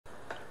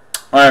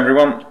Hi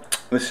everyone,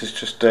 this is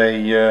just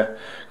a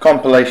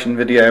compilation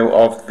video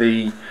of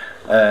the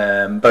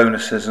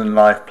bonuses and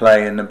live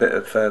play and a bit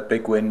of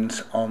big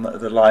wins on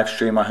the live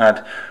stream I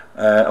had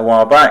a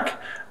while back.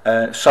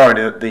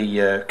 Sorry that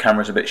the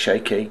camera's a bit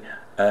shaky.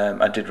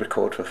 I did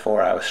record for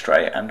 4 hours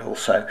straight, and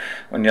also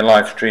when you're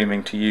live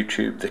streaming to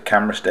YouTube, the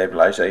camera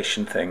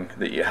stabilization thing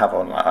that you have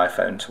on like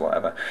iPhones or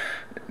whatever,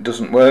 it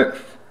doesn't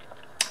work.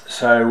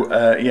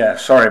 So yeah,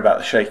 sorry about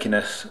the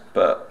shakiness,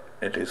 but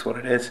it is what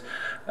it is.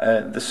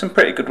 There's some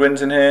pretty good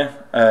wins in here.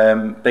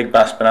 Big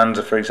Bass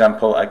Bonanza, for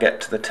example, I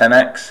get to the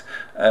 10x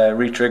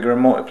Retrigger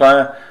and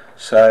multiplier.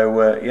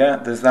 So yeah,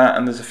 there's that,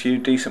 and there's a few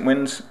decent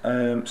wins.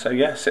 So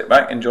yeah, sit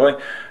back, enjoy.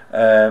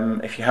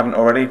 If you haven't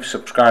already,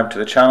 subscribe to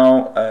the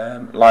channel,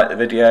 like the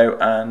video,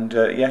 and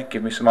yeah,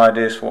 give me some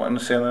ideas for what I'm going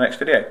to see on the next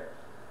video.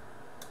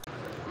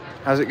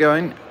 How's it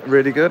going?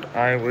 Really good.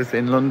 I was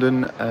in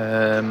London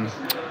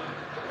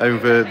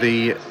over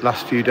the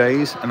last few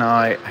days, and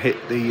I hit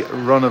the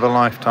run of a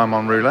lifetime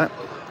on roulette.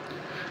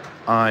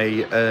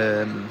 I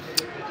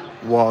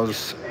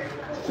was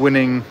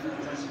winning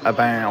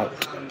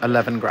about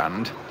 11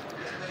 grand,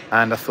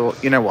 and I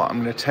thought, you know what,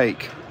 I'm going to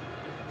take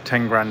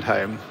 10 grand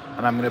home,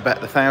 and I'm going to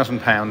bet the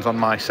 £1,000 on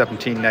my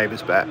 17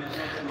 neighbours bet,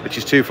 which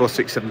is 2, 4,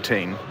 6,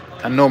 17,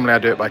 and normally I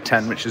do it by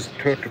 10, which is a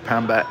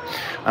 £200 bet.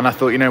 And I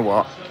thought, you know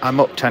what, I'm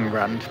up 10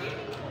 grand,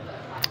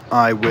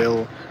 I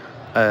will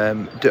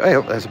oh,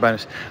 there's a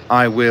bonus.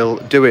 I will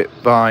do it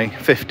by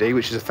 50,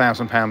 which is a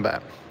 £1,000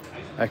 bet.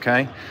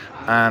 Okay,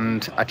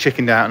 and I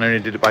chickened out and only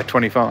did it by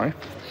 25,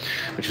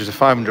 which was a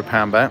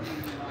 £500 bet,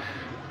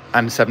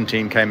 and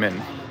 17 came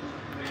in.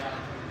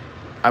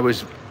 I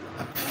was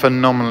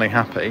phenomenally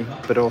happy,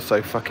 but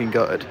also fucking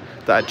gutted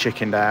that I'd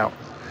chickened out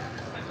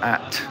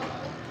at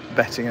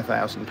betting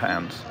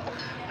 £1,000.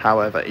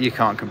 However, you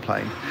can't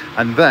complain.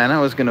 And then I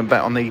was going to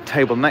bet on the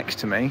table next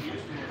to me,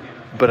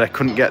 but I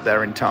couldn't get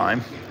there in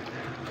time,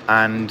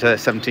 and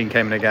 17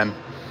 came in again.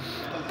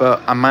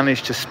 But I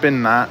managed to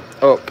spin that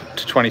up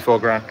to 24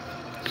 grand.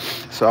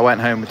 So I went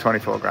home with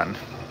 24 grand.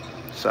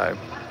 So,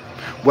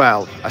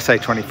 well, I say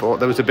 24,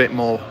 there was a bit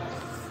more,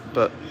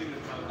 but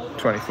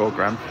 24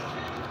 grand.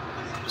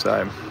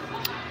 So,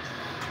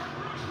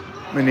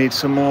 we need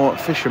some more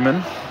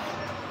fishermen.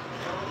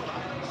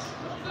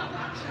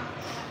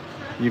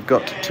 You've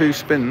got 2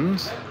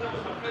 spins.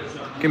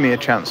 Give me a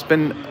chance.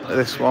 Spin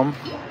this one.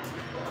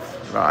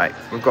 Right,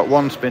 we've got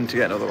 1 spin to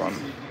get another one.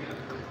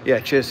 Yeah,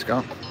 cheers,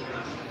 Scott.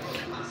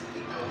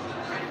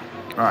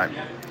 Right,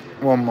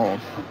 1 more.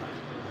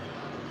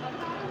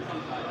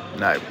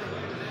 No.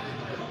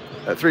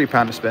 At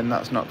 £3 a spin,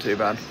 that's not too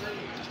bad.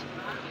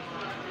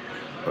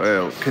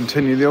 We'll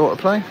continue the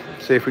autoplay,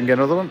 see if we can get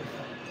another one.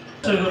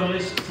 So we've got a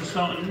list to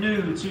start a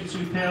new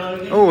 2-2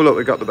 payout again. Oh, look,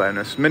 we got the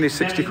bonus. Mini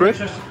 60 quid.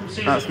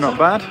 That's not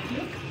bad.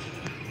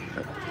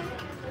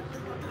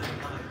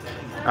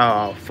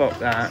 Oh, fuck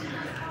that.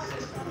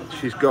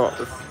 She's got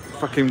the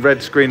fucking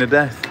red screen of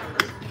death.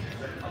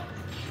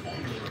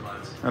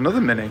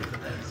 Another mini.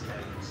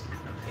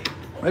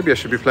 Maybe I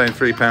should be playing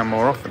 £3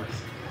 more often.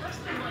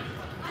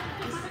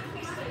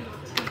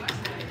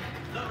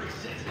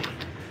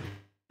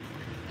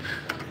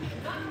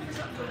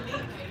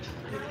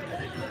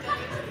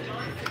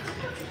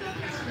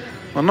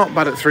 Well, not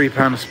bad at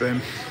 £3 a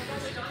spin.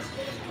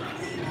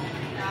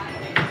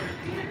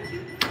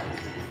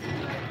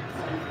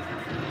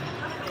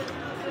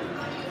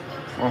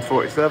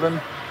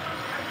 £147.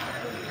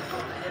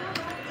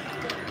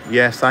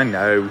 Yes, I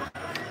know.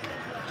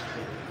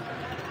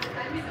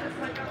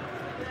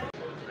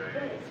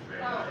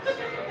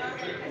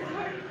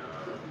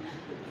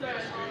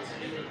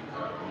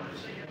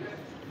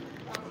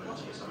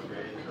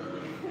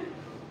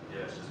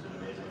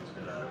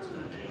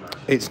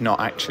 It's not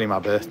actually my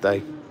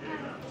birthday.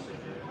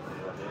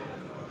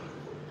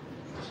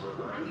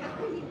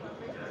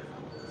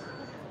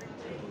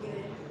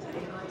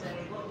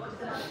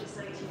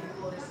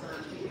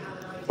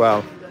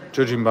 Well,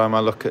 judging by my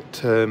look at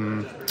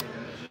the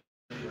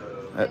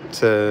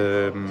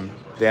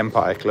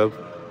Empire Club,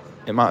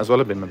 it might as well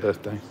have been my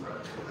birthday.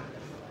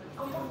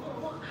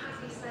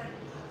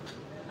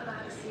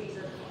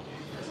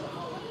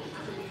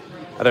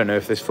 I don't know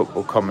if this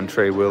football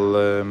commentary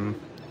will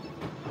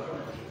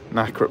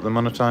knacker up the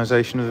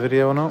monetisation of the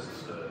video or not.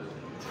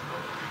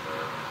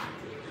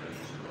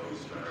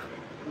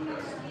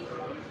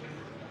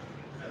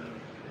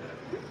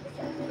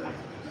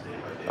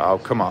 Oh,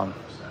 come on.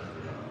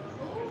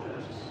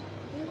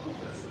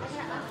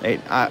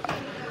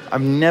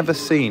 I've never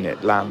seen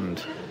it land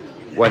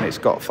when it's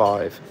got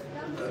 5,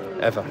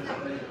 ever.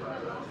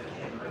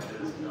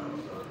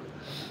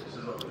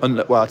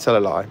 Well, I'll tell a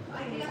lie.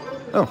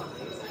 Oh,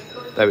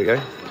 there we go.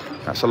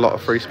 That's a lot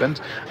of free spins.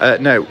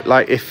 No,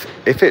 like if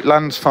it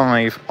lands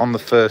 5 on the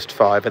first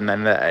 5 and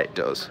then there, it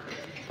does.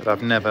 But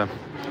I've never.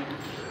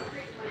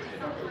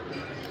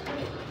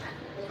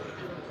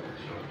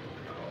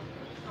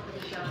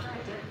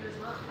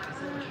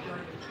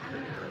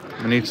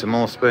 We need some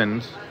more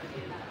spins.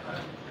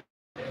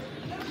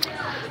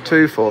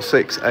 2, 4,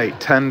 6, 8,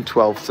 10,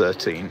 12,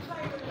 13.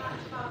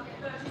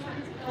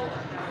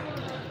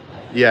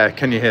 Yeah,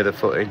 can you hear the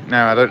footy?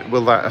 Now, I don't.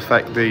 Will that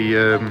affect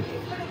the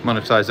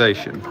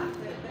monetization?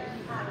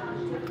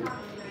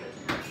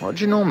 What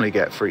do you normally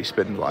get free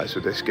spin-wise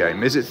with this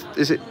game? Is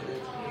it?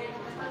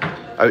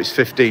 Oh, it's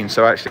 15.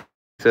 So actually,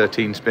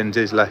 13 spins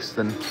is less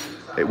than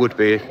it would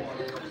be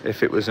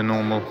if it was a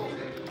normal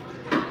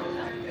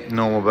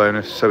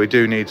bonus. So we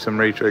do need some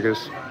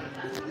retriggers.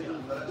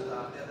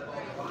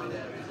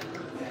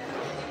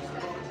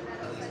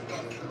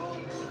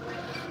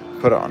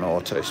 Put it on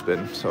auto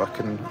spin so I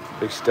can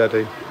be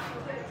steady.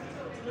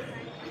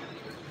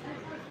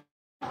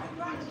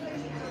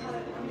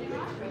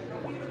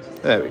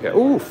 There we go.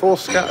 Ooh, 4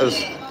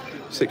 scatters.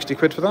 60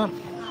 quid for that.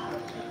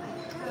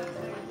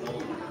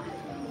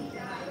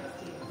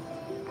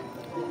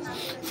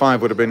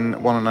 Five would have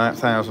been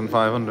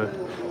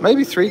 1,500.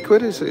 Maybe 3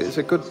 quid is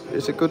a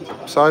good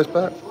size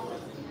bet.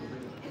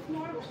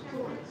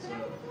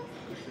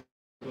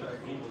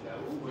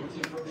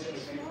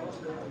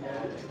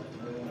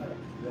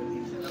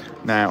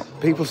 Now,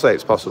 people say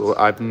it's possible.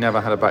 I've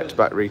never had a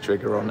back-to-back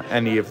retrigger on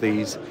any of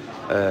these.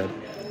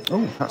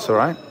 Oh, that's all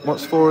right.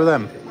 What's 4 of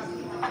them?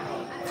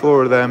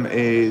 4 of them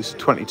is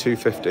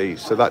 22.50,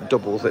 so that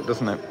doubles it,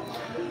 doesn't it?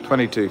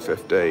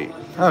 22.50.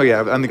 Oh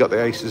yeah, and they got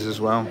the aces as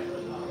well.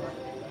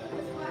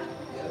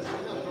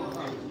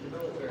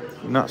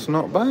 And that's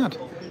not bad.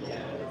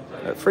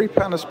 At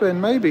 £3 a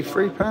spin, maybe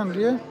 £3,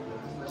 yeah.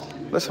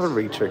 Let's have a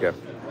retrigger.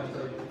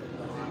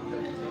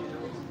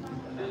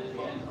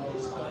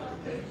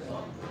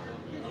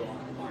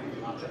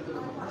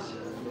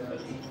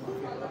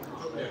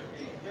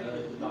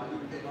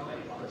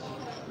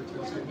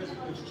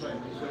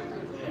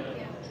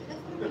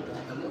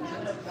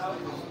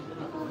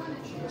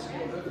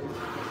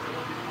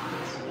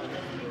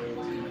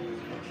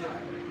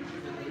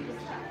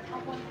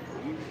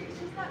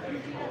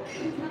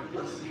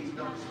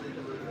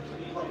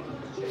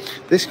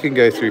 This can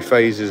go through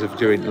phases of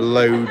doing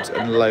loads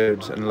and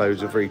loads and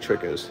loads of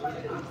retriggers.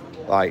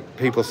 Like,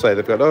 people say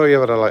they've got, oh yeah,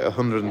 but I like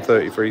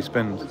 133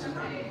 spins.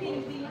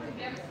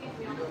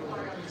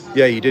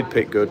 Yeah, you did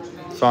pick good,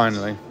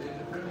 finally.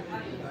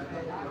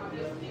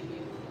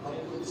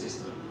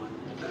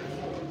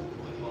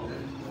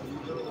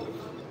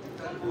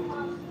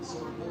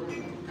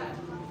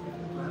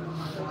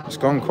 It's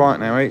gone quiet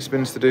now, 8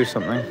 spins to do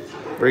something.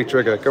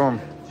 Retrigger, go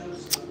on.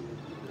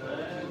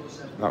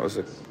 That was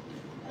a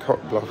cock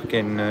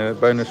blocking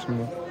bonus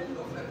symbol.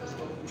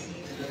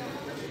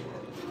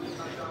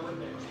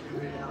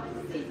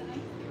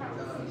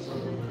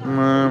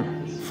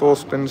 Four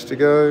spins to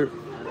go.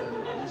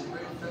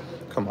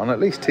 Come on, at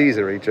least tease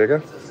a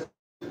retrigger.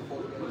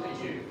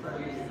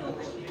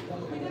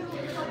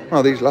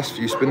 Well, these last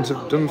few spins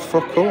have done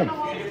fuck all.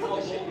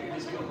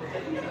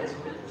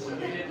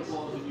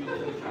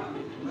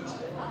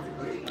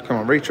 Come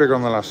on, retrigger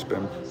on the last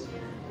spin.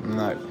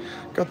 No.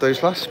 God,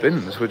 those last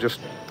spins were just...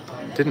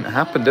 didn't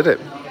happen, did it?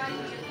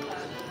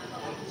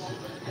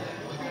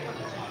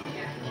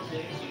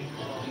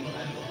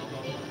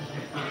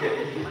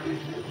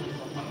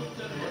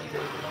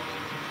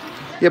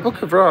 Yeah,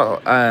 Book of Ra.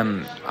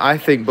 I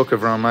think Book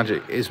of Ra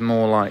Magic is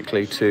more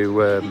likely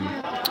to...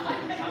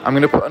 I'm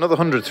going to put another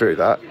 100 through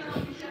that.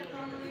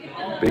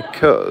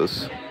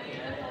 Because...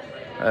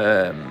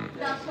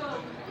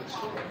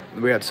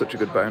 we had such a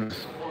good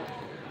bonus.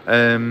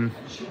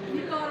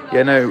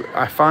 Yeah, no,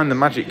 I find the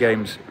Magic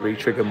games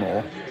retrigger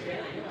more.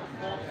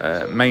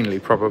 Mainly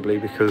probably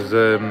because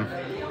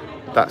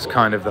that's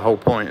kind of the whole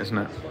point, isn't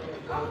it?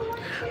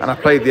 And I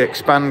played the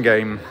Expand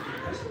game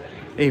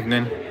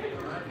evening.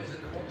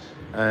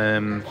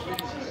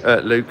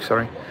 Luke,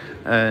 sorry.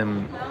 I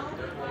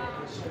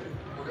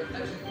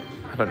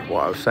don't know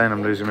what I was saying,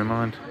 I'm losing my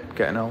mind.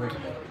 Getting old.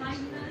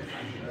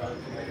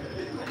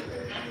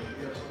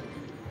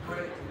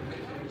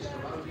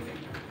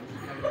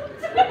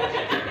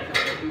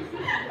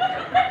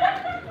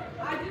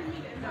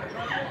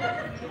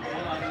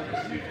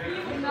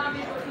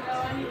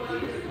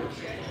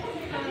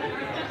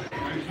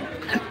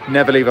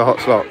 Never leave a hot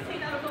slot.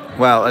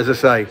 Well, as I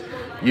say,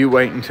 you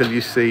wait until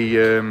you see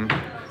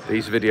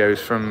these videos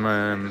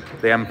from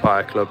the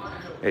Empire Club.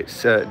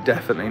 It's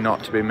definitely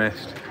not to be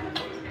missed.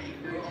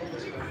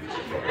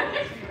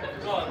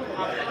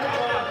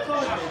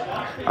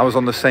 I was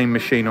on the same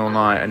machine all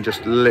night and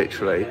just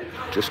literally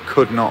just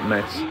could not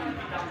miss.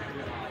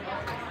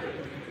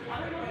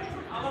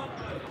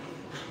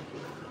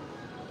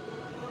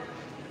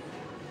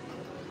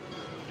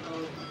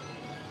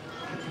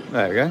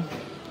 There we go.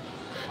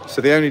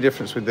 So the only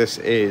difference with this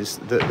is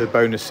that the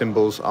bonus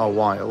symbols are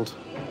wild.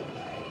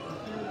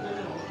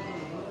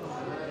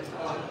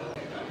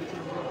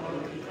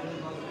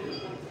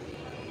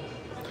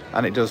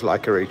 And it does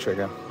like a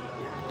retrigger.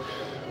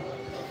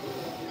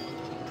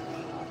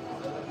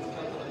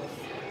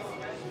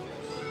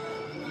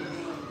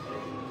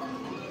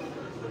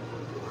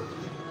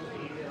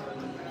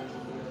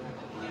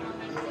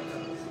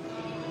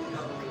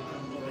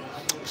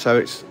 So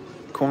it's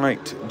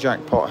quite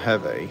jackpot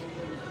heavy.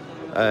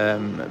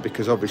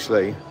 Because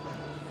obviously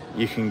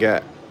you can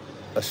get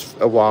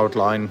a wild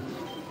line,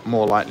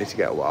 more likely to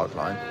get a wild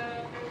line.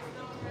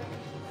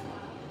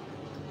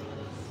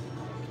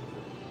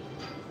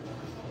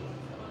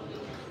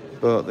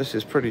 But this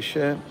is pretty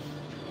shit.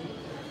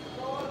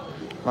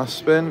 Last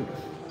spin.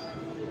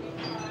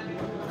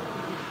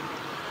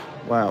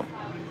 Wow,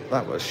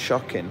 that was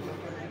shocking.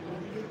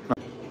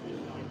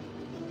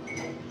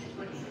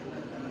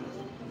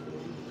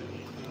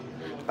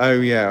 Oh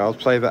yeah, I'll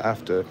play that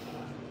after.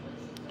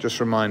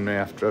 Just remind me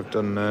after I've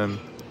done...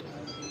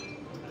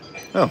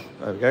 Oh,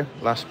 there we go.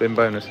 Last spin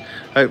bonus.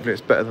 Hopefully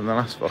it's better than the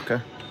last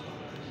fucker.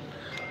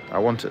 I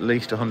want at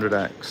least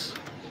 100x.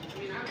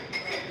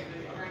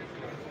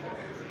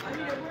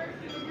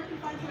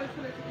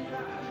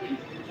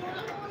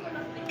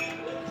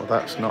 Well,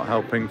 that's not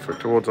helping for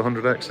towards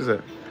 100x, is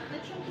it?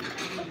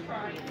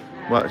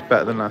 Well, it's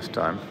better than last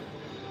time.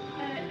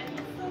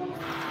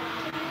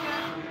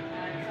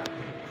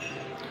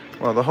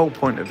 Well, the whole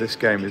point of this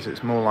game is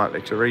it's more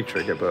likely to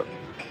retrigger, but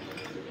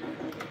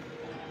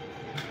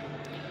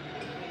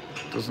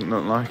doesn't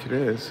look like it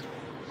is.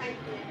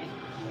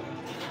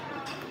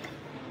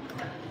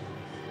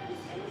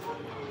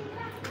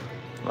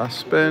 Last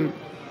spin.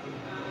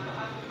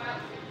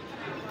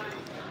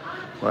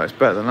 Well, it's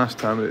better than last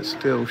time, but it's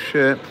still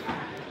shit.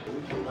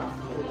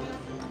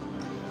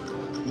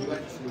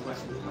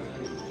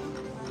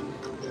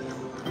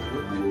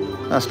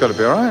 That's got to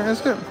be alright,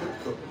 isn't it?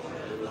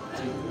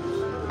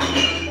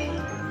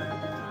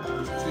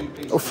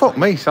 Oh, fuck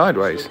me,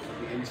 sideways.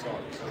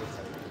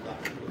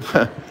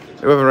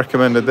 Whoever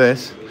recommended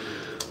this,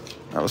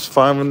 that was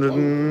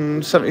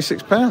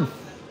 £576.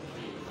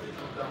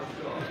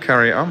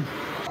 Carry it on.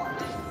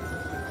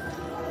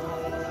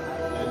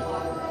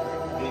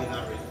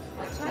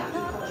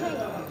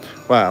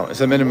 Wow,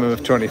 it's a minimum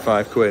of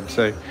 25 quid,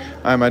 so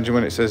I imagine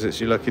when it says it's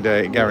your lucky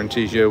day, it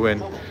guarantees you a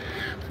win.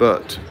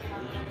 But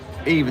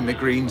even the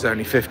green's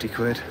only 50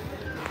 quid.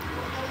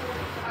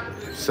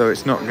 So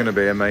it's not going to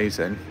be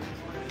amazing.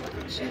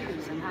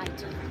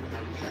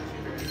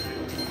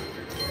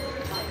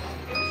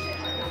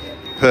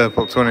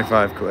 Purple,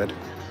 25 quid.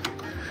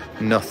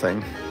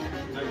 Nothing.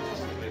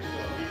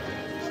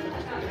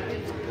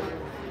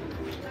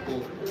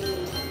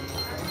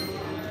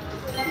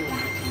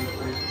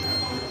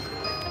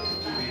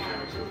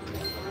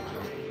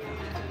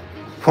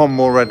 One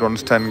more red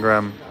one's 10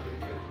 grand.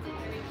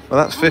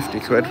 Well, that's 50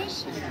 quid.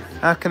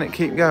 How can it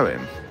keep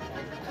going?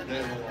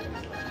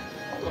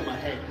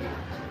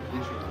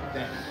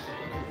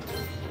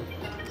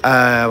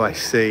 Oh, I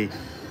see.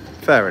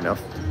 Fair enough.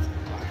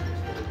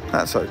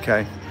 That's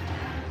okay.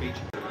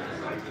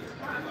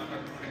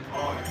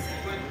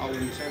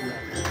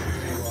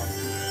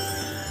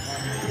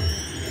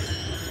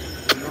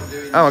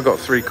 Oh, I got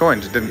 3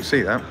 coins. I didn't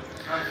see that.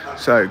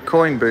 So,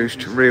 coin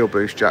boost, real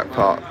boost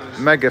jackpot,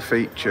 mega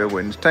feature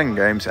wins 10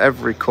 games.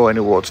 Every coin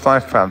awards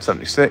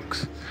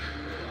 £5.76.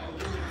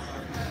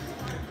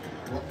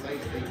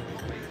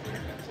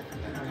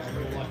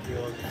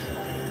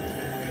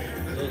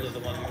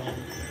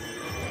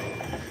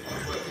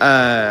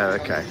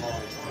 Okay.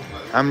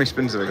 How many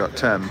spins have I got?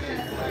 10.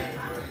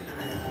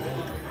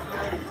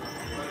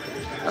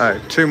 Oh,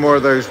 2 more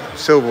of those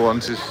silver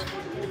ones is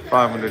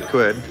 500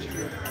 quid.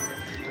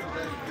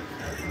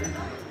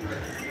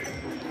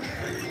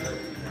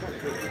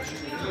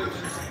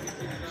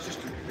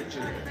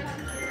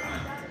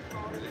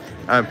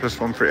 Plus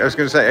 1 free. I was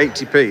going to say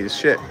 80p is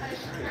shit.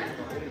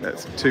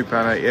 That's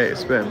 £2.88 a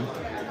spin.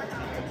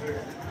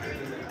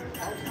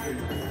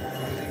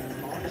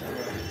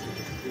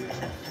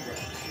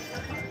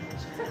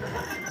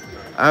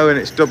 Oh, and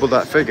it's double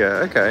that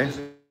figure. Okay.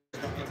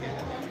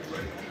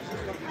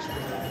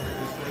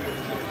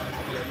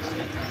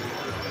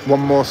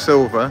 One more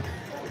silver.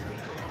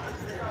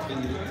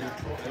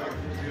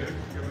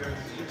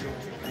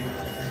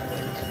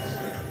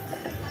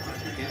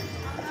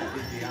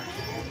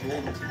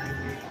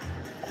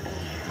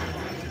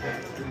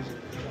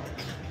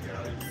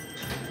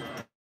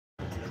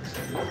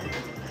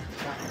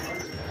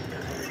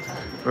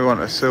 We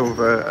want a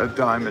silver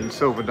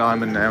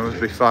diamond now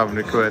would be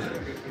 500 quid.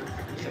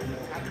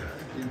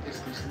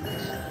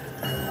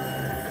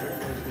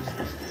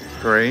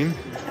 Green,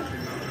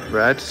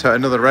 red, so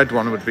another red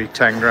one would be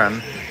 10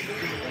 grand.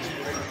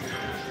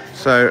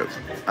 So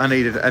I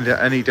needed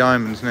any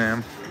diamonds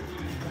now.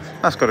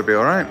 That's got to be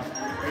all right.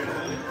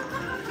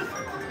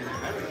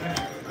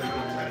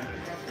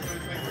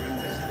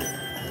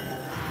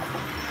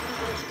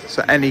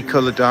 So any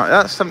colour diamond,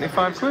 that's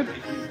 75 quid.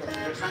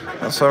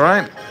 That's all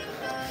right.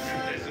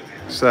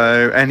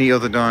 So any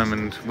other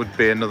diamond would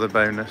be another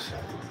bonus,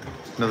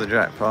 another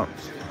jackpot.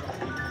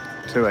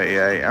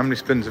 288. How many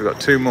spins have we got?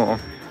 2 more.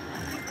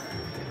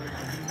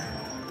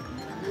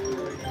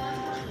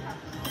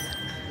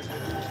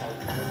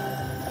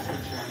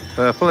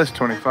 Purple is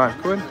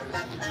 25 quid.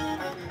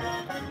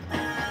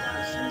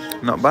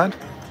 Not bad.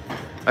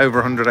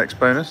 Over 100x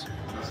bonus.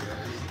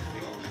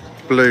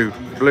 Blue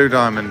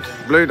diamond.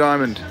 Blue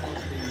diamond.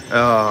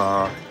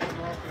 Ah. Oh.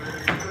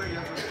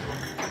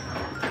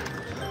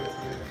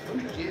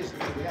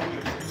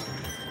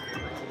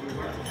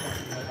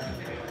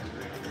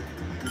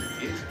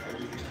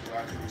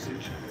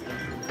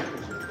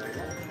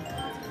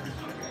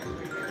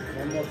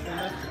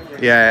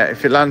 Yeah,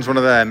 if it lands one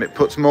of them, it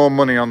puts more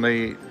money on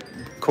the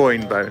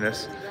coin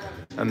bonus,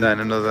 and then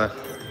another.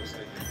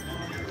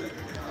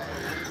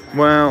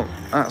 Well,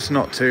 that's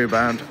not too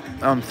bad.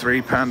 On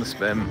 £3 a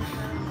spin.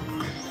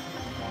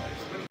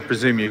 I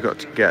presume you've got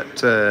to get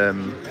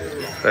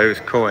those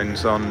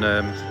coins on.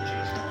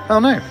 Oh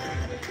no,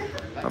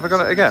 have I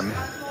got it again?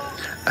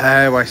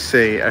 Oh, I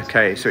see.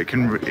 Okay, so it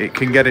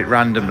can get it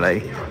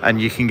randomly, and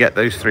you can get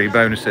those 3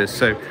 bonuses.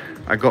 So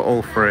I got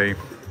all 3.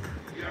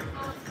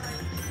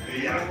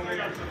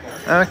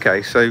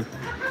 Okay, so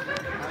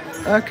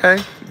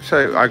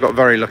I got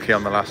very lucky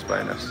on the last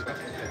bonus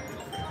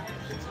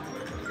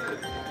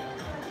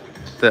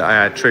that I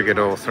had triggered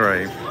all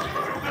 3.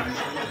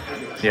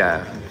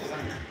 Yeah.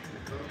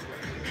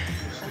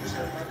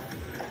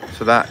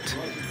 So that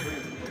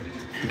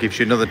gives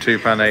you another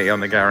 £2.80 on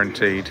the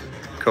guaranteed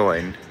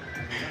coin.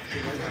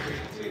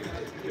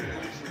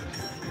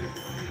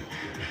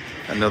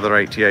 Another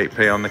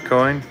 88p on the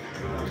coin,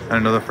 and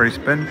another free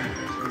spin.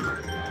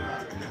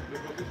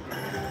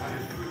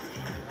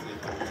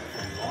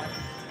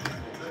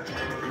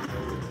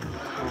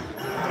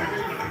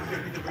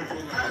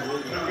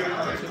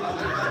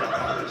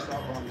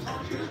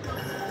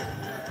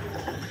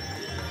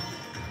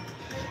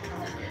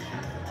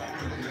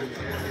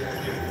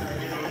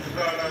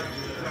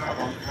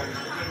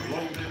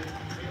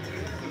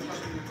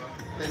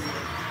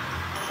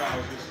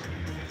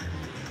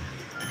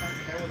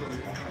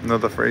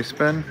 Another free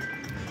spin.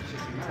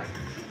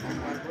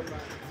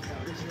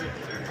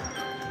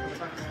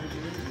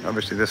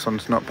 Obviously this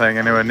one's not paying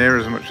anywhere near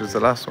as much as the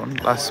last one.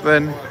 Last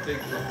spin.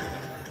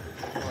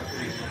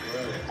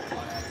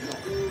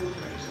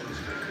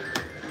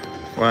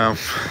 Well,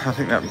 I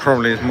think that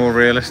probably is more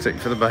realistic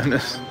for the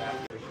bonus.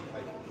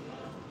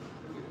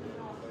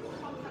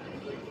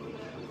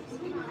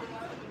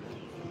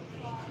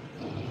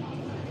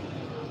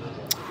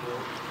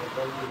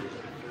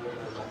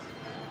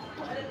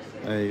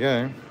 There you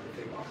go.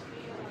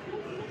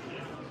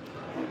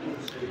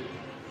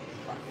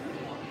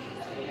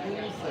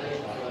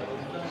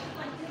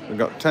 We've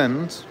got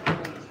 10s.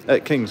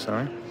 Kings,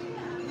 sorry.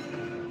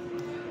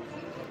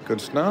 Good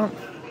start.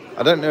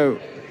 I don't know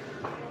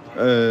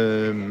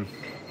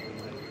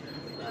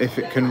if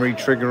it can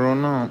re-trigger or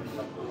not.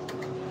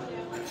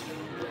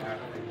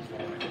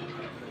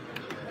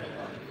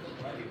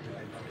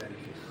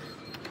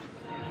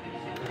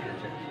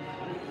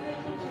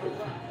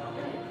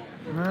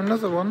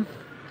 Another one.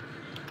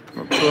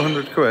 Up to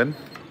 100 quid.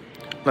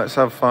 Let's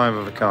have 5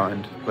 of a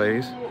kind,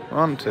 please.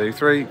 1, 2,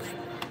 3.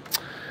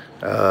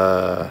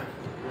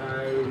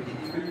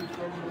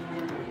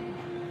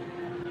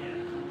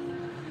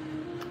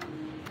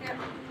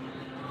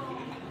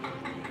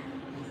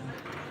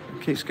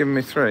 Keeps giving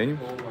me 3.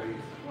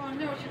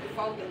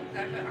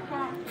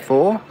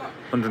 4.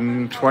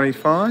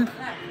 125.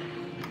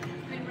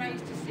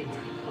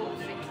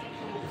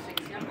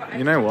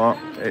 You know what?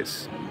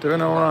 It's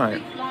doing all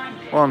right.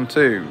 1,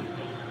 2,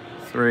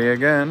 3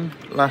 again.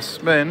 Last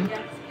spin.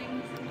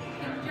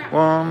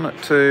 1,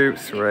 2,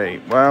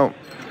 3. Well,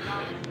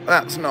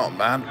 that's not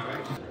bad.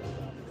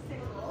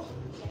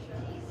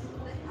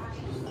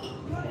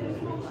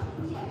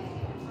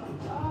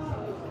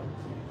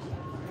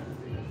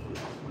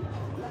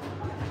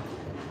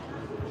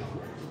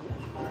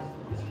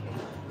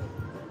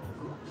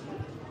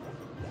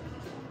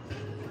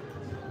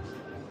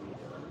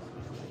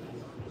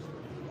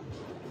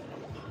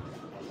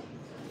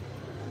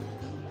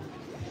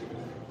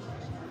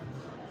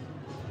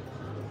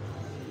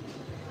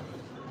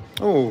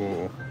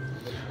 Oh,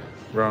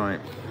 right.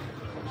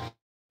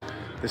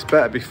 This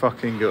better be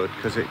fucking good,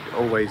 because it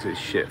always is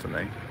shit for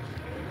me.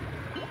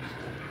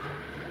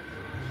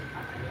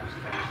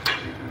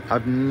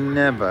 I've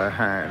never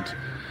had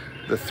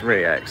the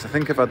 3x. I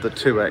think I've had the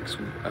 2x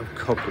a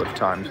couple of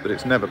times, but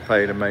it's never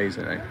played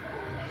amazingly.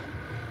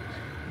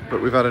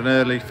 But we've had an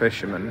early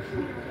fisherman.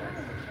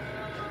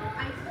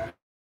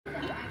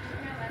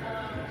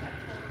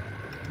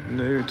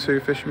 No, 2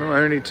 fishermen,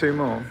 only 2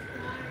 more.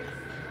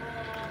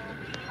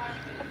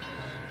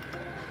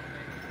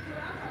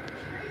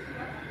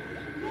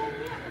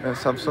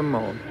 Let's have some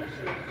more.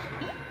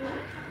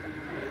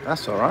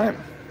 That's all right.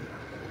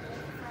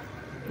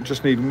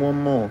 Just need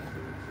 1 more.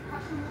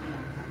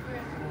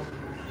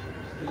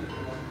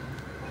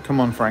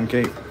 Come on,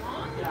 Frankie.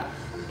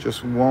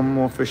 Just 1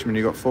 more fisherman.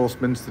 You've got 4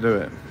 spins to do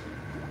it.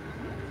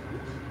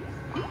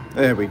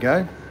 There we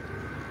go.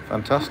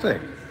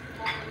 Fantastic.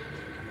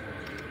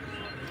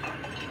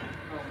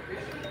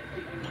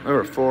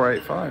 We're at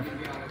 485.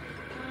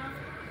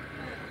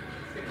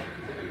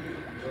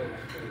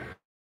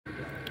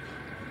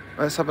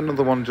 Let's have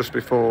another one just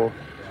before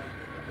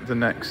the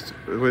next,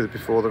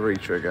 before the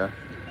retrigger.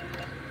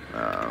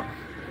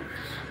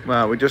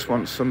 Well, we just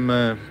want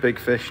some big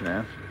fish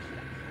now,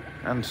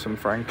 and some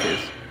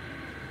Frankies.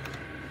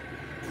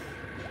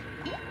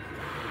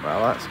 Well,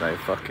 that's no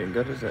fucking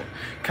good, is it?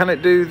 Can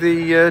it do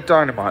the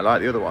dynamite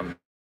like the other one?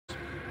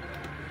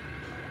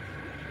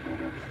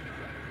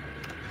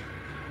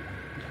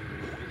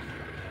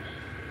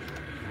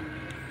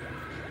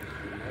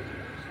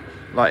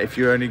 Like if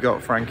you only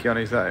got Frankie on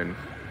his own.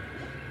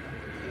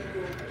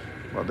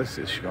 Well, this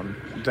has gone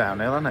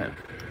downhill, hasn't it?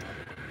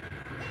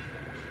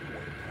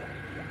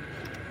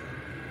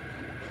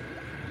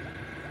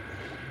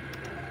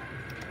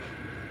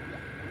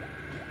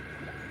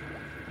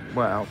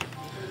 Well,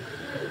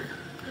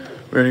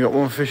 we only got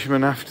one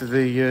fisherman after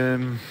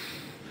the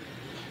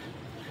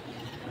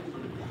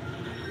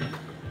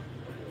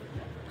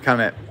can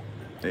it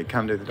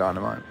can do the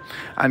dynamite,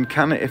 and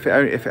can it, if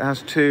it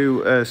has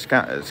two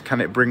scatters,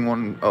 can it bring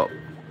one up?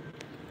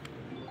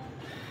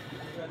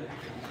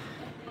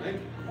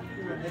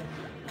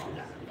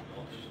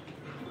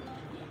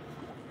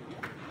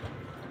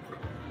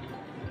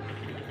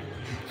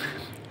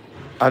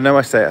 I know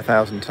I say it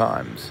 1,000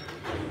 times,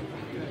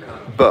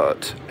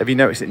 but have you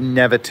noticed it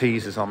never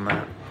teases on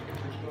that?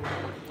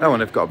 Oh,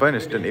 and I've got a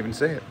bonus, didn't even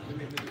see it.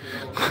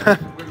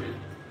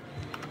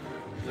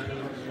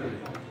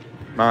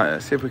 Right,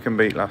 let's see if we can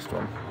beat last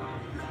one.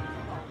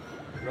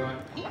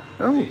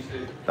 Oh,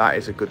 that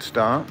is a good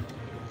start.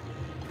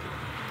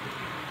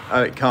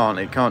 Oh, it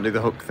can't do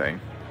the hook thing.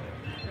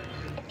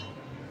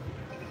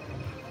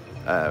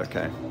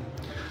 Okay.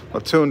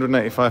 Well,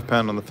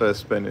 £285 on the first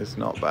spin is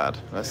not bad.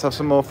 Let's have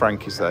some more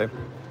Frankies though.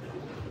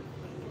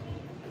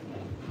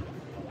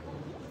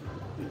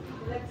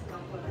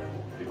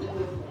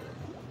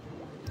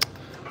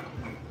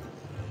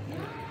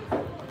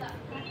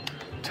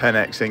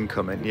 $10x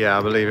incoming. Yeah,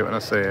 I believe it when I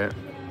see it.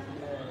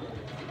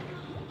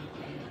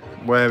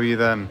 Where were you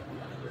then?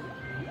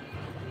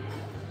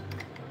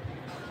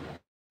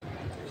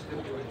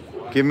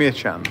 Give me a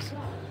chance.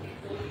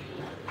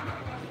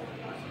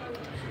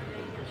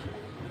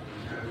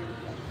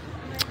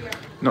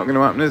 Not going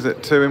to happen, is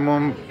it? 2 in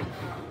 1.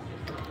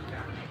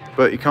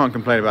 But you can't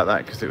complain about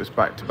that because it was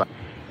back to back.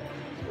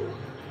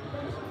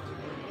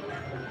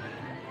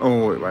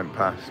 Oh, it went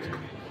past.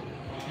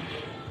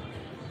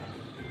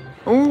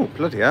 Oh,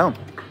 bloody hell.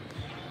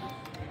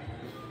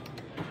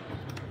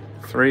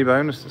 3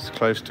 bonuses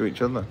close to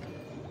each other.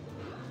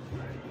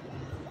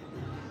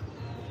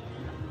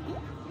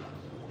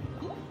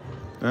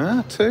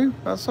 Ah, 2.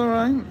 That's all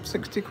right.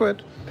 60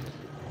 quid.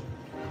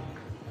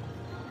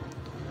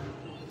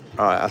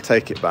 All right, I'll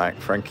take it back.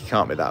 Frankie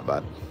can't be that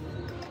bad.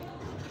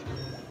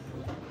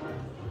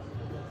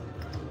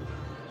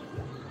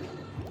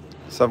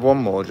 Let's have one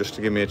more just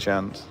to give me a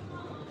chance.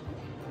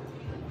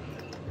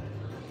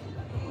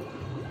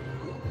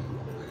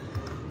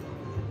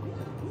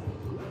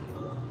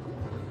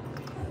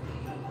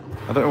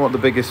 I don't know what the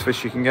biggest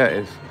fish you can get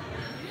is.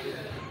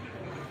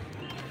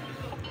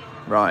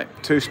 Right,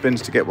 2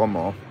 spins to get one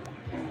more.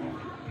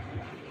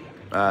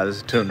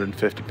 There's a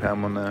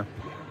 £250 one there.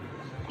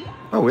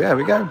 Oh, yeah,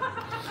 we go.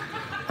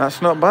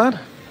 That's not bad.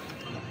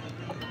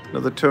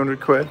 Another 200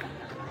 quid.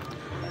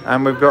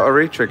 And we've got a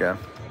retrigger.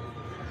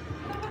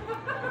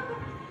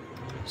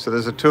 So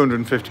there's a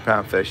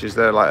 £250 fish. Is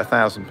there like a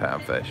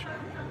 £1,000 fish?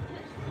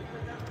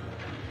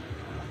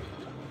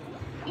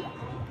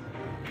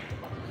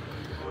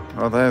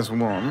 Well, there's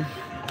one.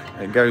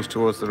 It goes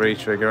towards the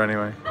retrigger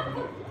anyway.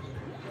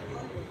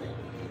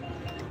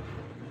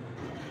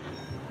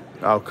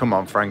 Oh, come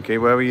on, Frankie.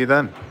 Where were you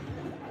then?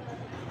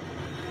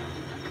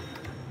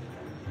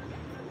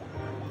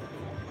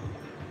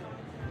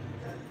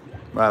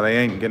 Well, they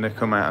ain't going to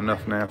come out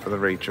enough now for the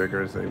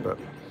retrigger, is he? But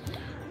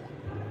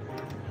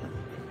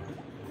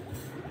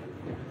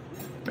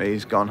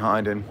he's gone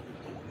hiding.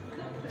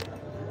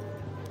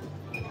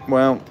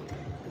 Well,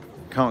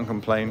 can't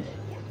complain.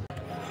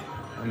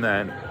 And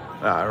then,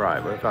 right,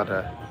 we've had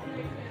a...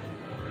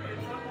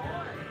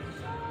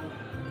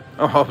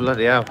 Oh,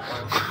 bloody hell.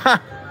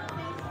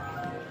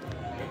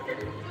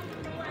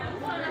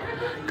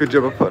 Good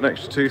job of putting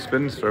extra 2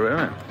 spins through it,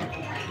 isn't it?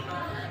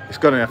 It's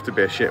going to have to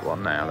be a shit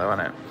one now, though,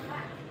 isn't it?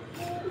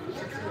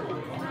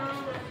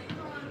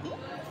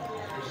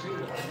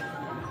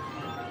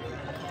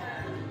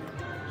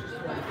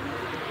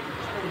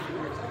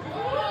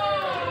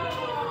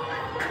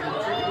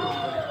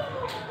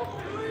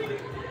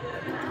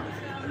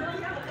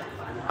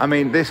 I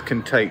mean, this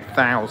can take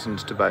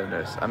thousands to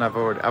bonus, and I've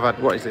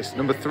had, what is this,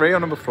 number 3 or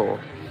number 4?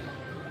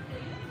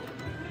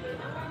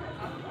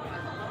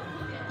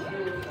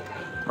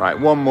 Right,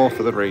 one more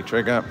for the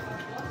retrigger.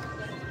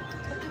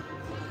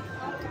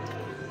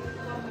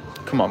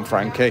 Come on,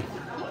 Frankie.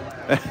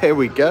 Here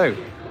we go.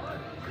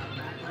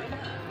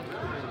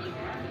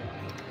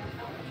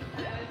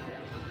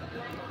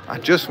 I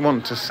just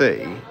want to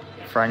see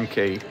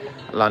Frankie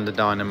land a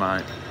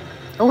dynamite.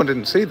 Oh, I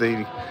didn't see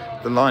the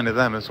line of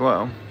them as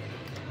well.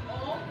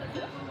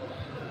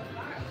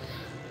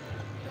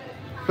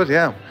 Bloody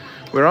hell.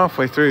 We're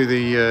halfway through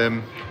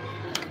the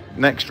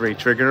next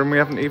retrigger and we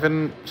haven't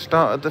even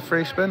started the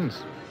 3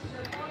 spins.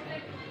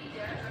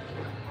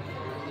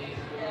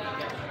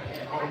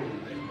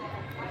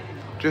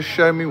 Just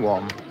show me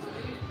one.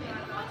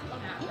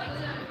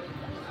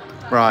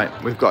 Right,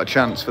 we've got a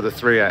chance for the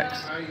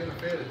 3x.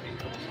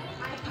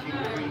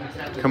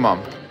 Come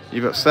on,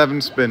 you've got 7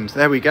 spins.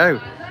 There we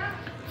go.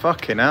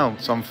 Fucking hell,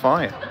 it's on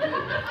fire.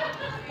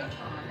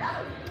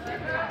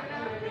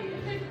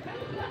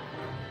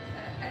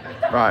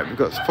 Right, we've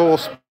got 4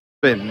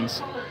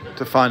 spins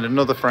to find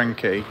another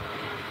Frankie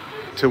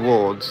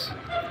towards.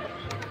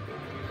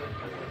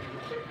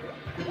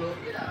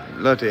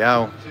 Bloody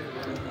hell.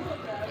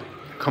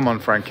 Come on,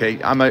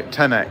 Frankie. I'm at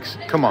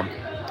 10x. Come on.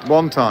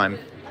 One time.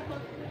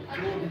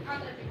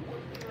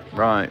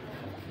 Right.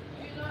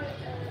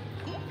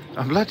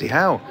 Oh, bloody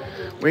hell.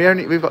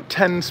 We've got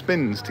 10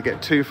 spins to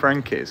get 2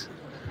 Frankies.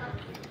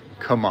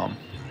 Come on.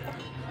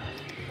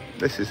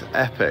 This is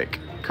epic.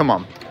 Come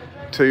on.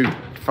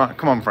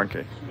 Come on,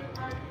 Frankie.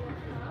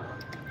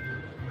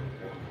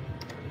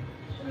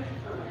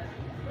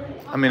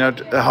 I mean,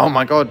 oh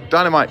my god,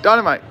 dynamite,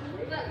 dynamite.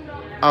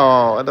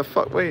 Oh, where the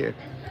fuck were you?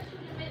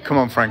 Come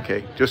on,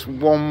 Frankie, just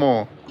one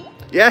more.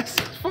 Yes,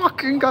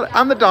 fucking got it,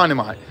 and the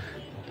dynamite.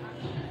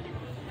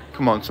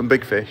 Come on, some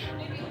big fish.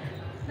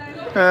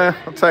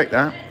 I'll take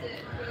that.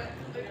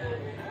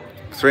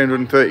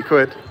 330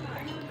 quid.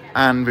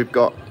 And we've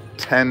got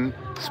 10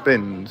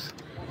 spins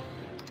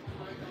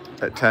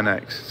at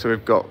 10x. So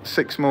we've got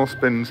 6 more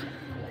spins.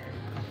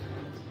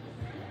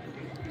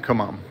 Come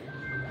on.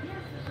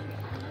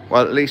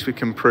 Well, at least we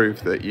can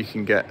prove that you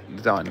can get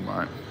the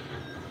dynamite.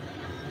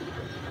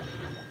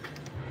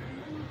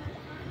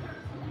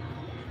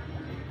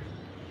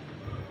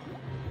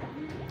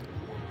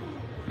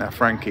 Now,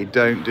 Frankie,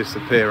 don't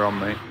disappear on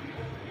me.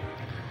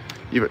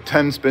 You've got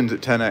 10 spins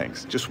at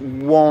 10x. Just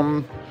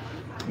one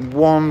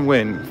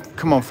win.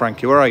 Come on,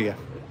 Frankie, where are you?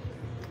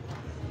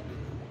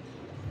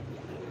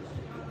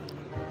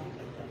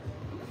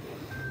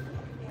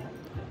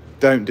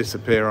 Don't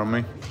disappear on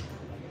me.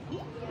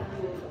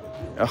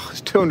 Oh,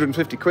 it's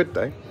 250 quid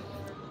though.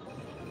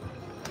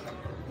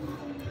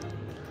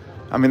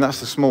 I mean, that's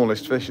the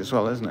smallest fish as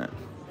well, isn't it?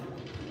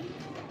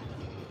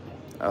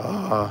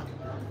 Oh.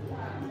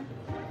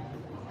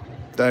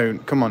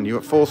 Don't. Come on, you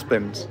got 4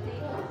 spins.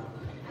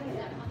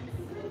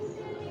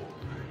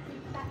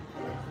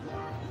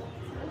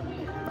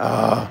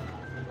 Ah.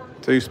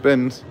 2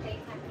 spins.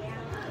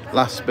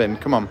 Last spin,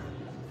 come on.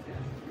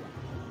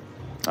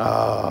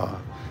 Ah.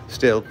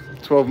 Still,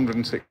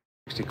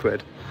 1,260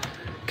 quid.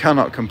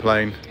 Cannot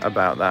complain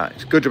about that.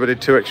 It's good job I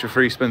did 2 extra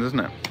free spins, isn't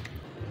it?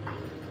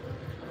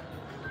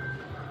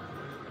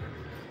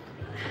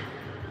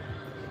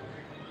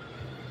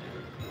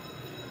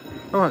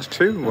 Oh, that's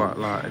 2 white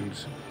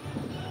lines.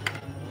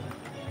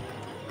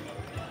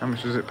 How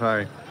much does it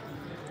pay?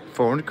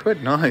 400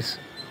 quid, nice.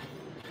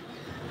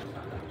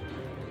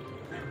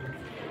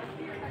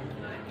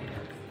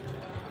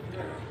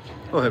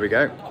 Oh, there we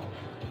go.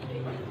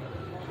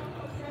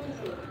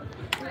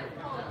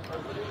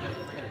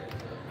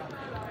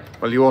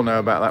 Well, you all know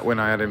about that win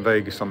I had in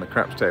Vegas on the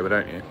craps table,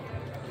 don't you?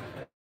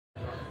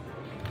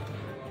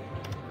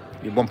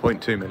 You're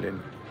 1.2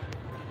 million.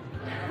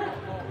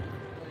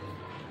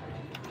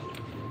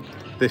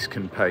 This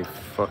can pay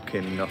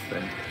fucking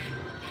nothing.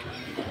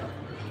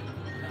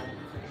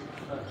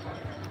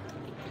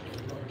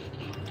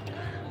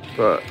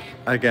 But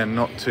again,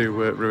 not to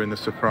ruin the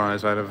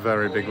surprise, I had a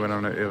very big win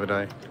on it the other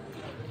day.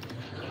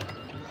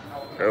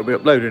 It'll be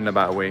uploaded in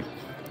about a week.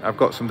 I've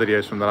got some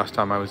videos from the last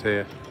time I was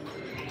here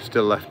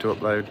still left to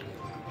upload.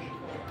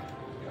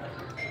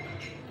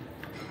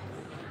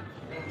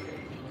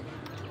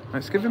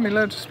 It's giving me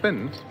loads of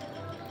spins,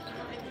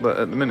 but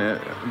at the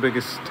minute the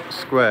biggest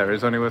square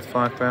is only worth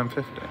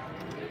 £5.50.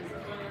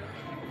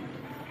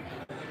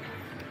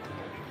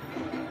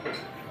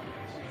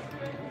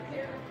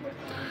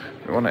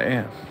 We want it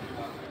here.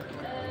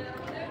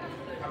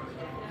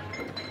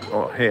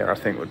 Or here I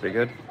think would be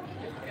good.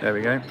 There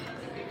we go.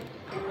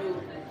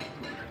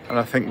 And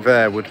I think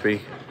there would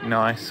be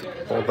nice,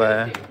 or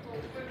there.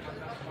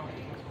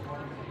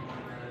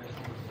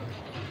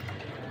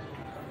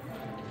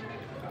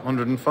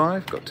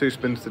 £105, got 2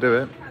 spins to do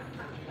it.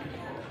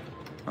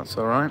 That's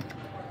alright.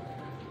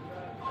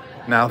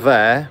 Now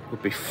there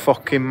would be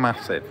fucking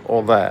massive,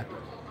 or there.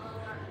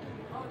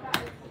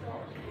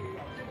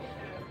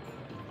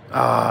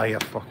 Ah, you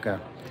fucker.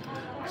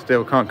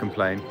 Still can't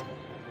complain.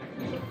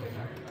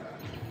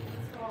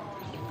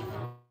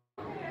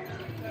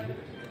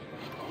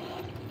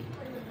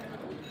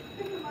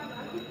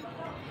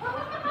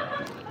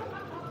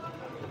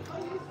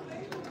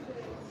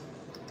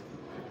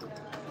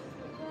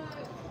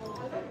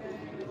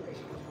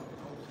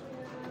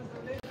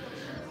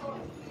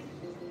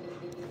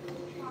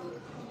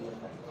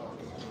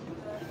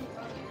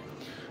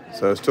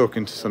 So I was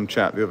talking to some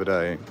chap the other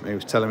day. He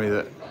was telling me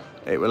that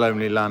it will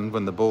only land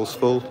when the ball's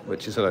full,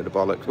 which is a load of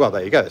bollocks. Well,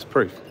 there you go, it's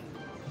proof.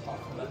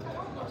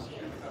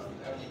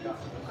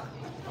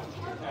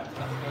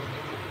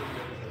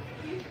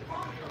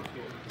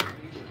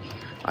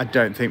 I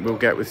don't think we'll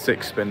get with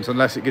 6 spins,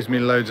 unless it gives me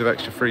loads of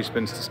extra free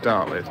spins to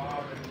start with.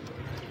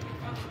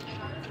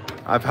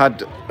 I've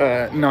had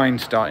 9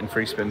 starting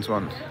free spins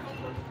once.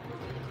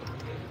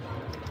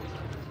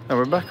 Oh,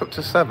 we're back up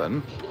to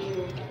 7.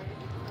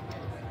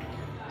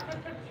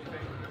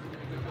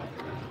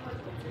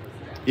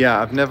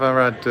 Yeah, I've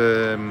never had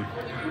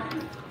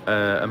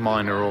a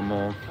minor or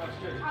more.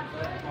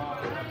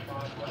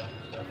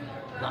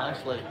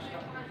 Nicely.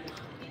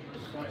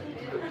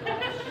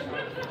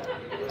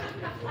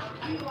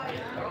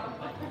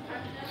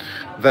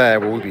 There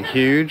will be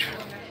huge.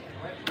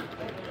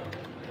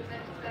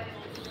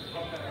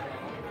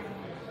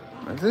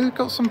 It's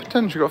got some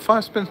potential. Got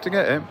 5 spins to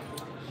get it.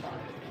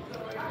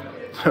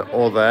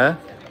 Or there.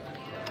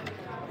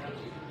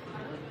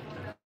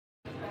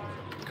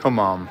 Come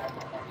on.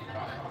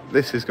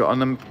 This has got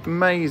an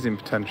amazing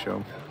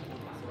potential.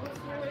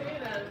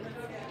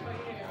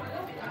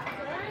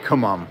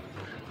 Come on.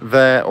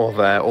 There,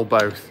 or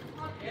both.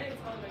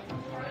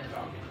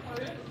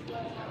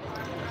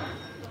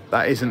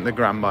 That isn't the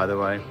grand, by the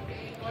way.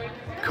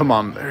 Come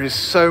on. There is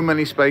so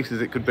many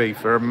spaces it could be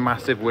for a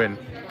massive win.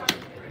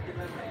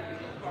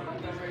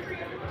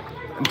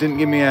 And didn't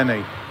give me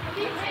any.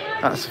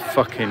 That's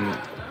fucking...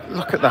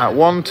 Look at that.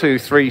 1, 2,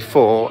 3,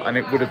 4, and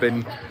it would have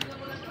been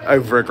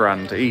over a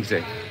grand.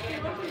 Easy.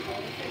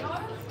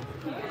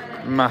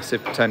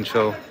 Massive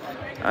potential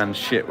and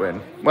shit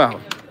win. Well,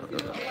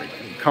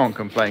 can't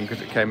complain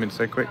because it came in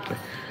so quickly.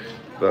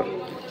 But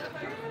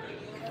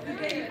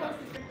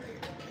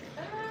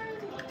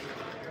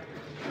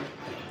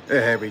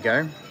here we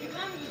go.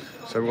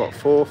 So we've got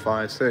 4,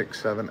 5,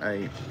 6, 7,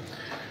 8.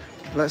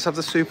 Let's have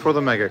the super or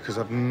the mega because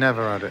I've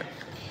never had it.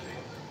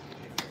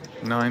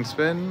 9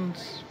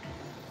 spins.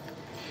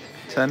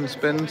 10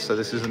 spins. So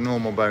this is a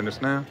normal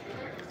bonus now.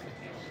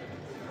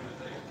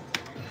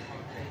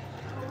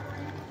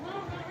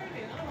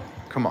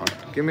 Come on,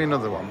 give me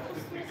another one.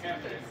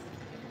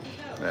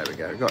 There we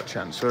go, got a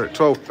chance. We're at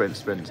 12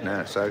 spins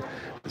now, so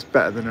it's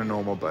better than a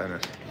normal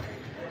bonus.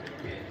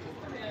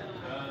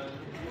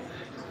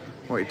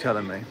 What are you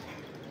telling me?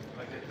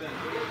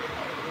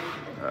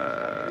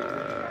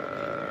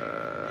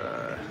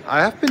 I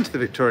have been to the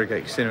Victoria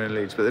Gate Casino in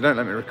Leeds, but they don't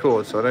let me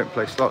record, so I don't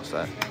play slots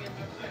there.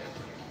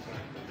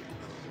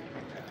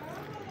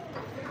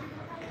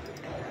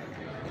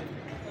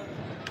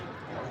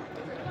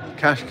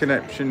 Cash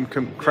connection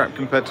crap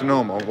compared to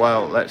normal.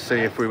 Well, let's see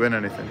if we win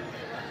anything.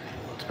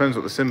 Depends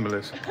what the symbol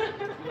is.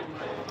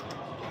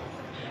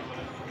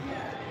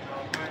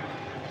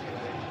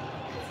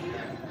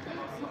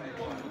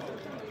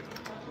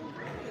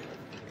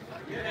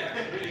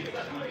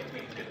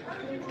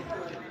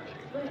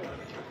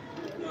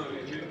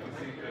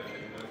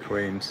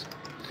 Queens.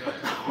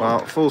 Well,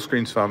 full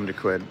screen's 500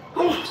 quid,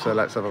 so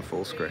let's have a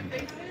full screen.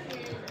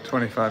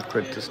 25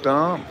 quid to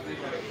start.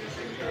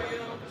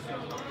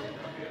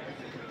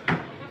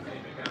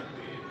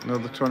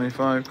 Another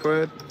 25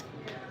 quid.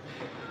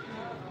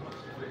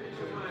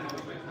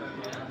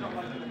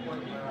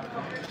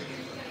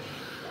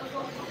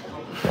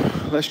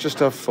 Let's just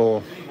have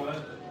 4.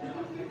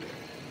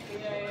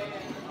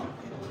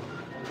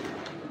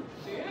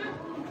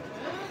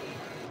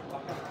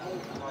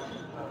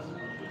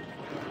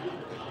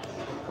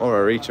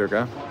 Or a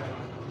Retrigger.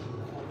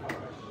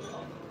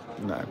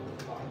 No.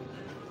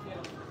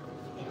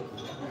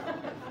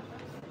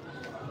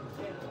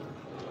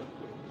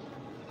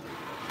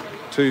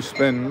 Two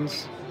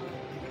spins.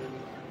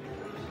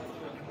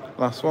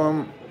 Last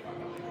one.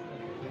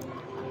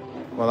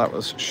 Well, that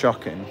was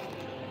shocking.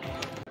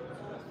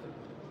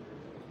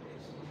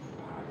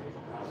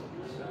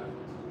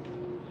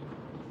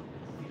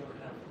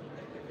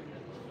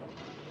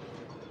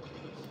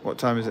 What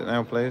time is it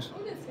now, please?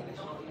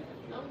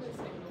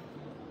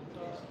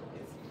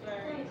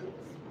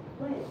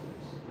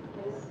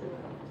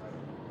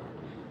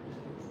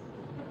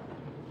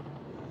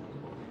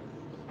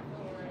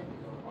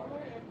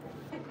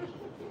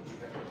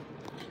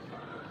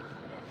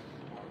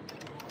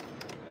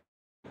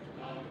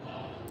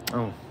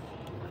 Oh.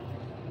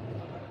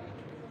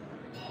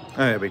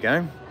 There we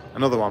go.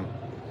 Another one.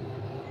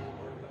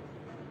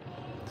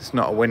 It's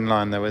not a win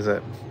line though, is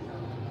it?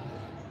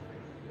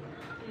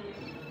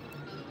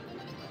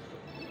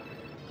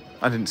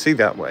 I didn't see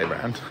that way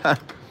around.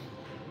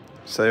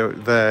 So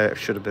there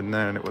should have been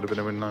there and it would have been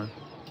a win line.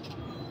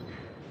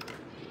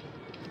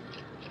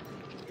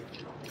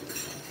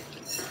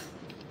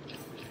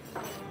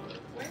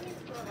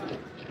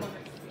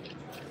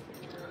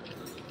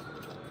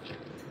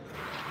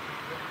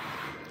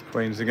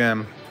 Queens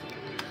again.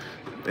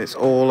 It's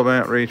all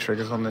about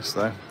retriggers on this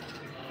though.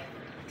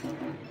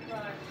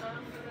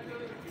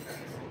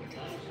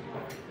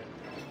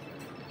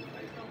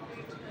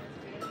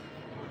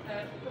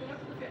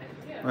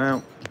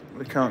 Well,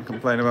 we can't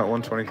complain about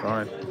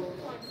 125.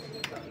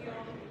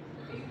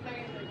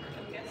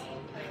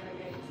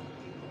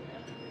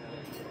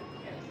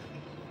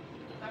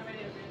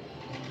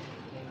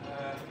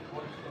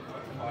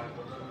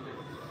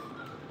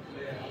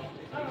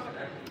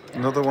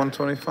 Another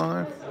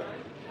 125.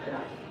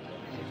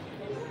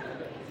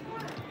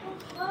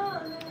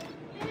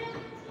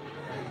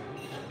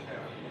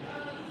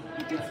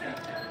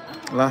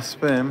 Last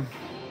spin.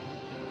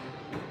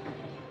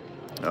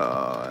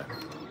 Oh.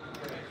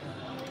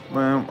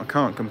 Well, I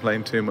can't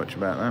complain too much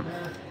about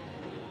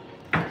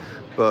that.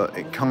 But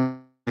it kind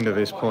of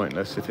is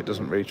pointless if it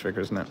doesn't retrigger,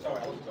 isn't it?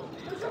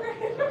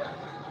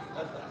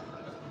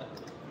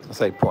 I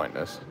say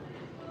pointless.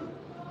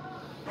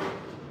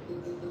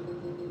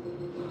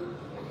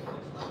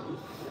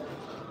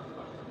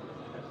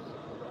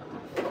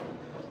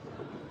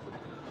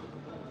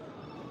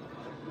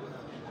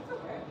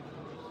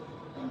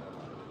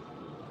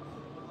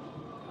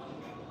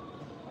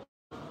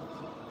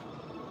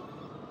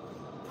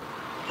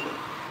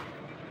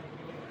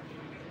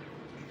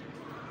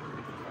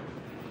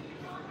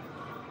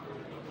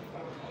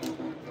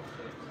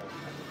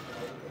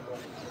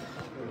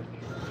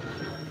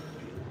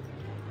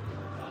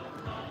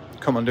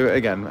 come on, do it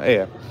again.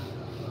 Here.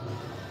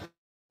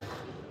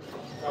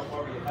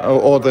 Oh,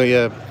 or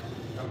the...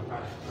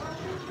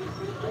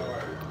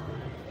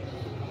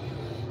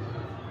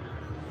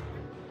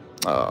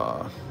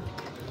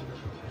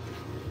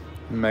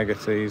 Mega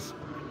tease.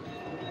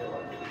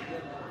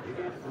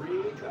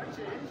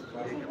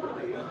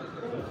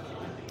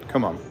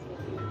 Come on.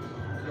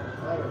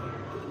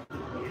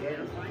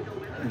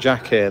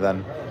 Jack here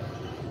then.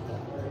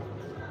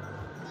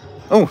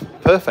 Oh,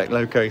 perfect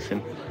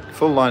location.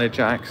 Full line of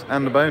jacks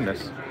and a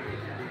bonus.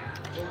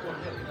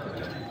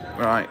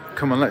 Right,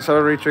 come on, let's have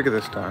a retrigger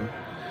this time.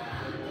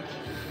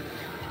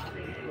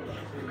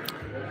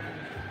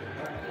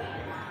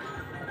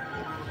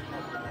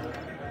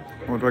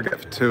 What do I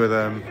get for 2 of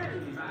them?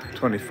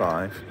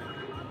 25.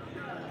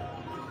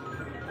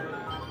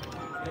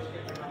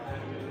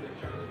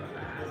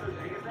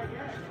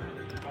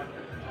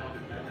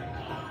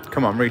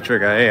 Come on,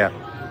 retrigger, here.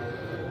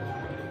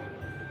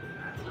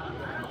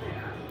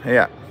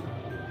 Here.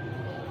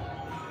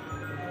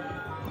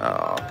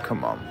 Oh,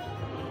 come on.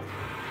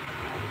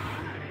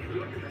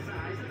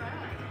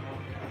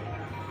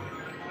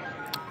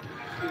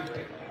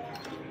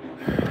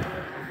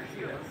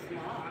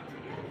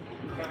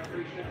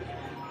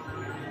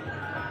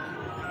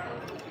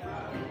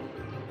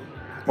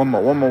 One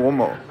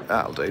more.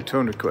 That'll do,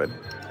 200 quid.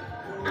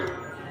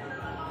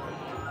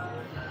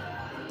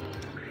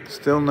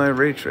 Still no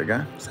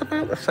retrigger. It's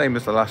about the same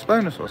as the last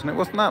bonus, wasn't it?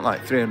 Wasn't that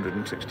like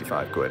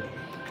 365 quid?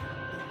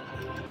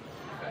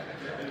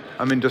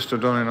 I'm in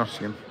Industrial Dawn in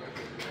Nottingham.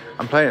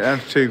 I'm playing it down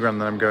to 2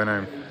 grand, then I'm going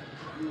home.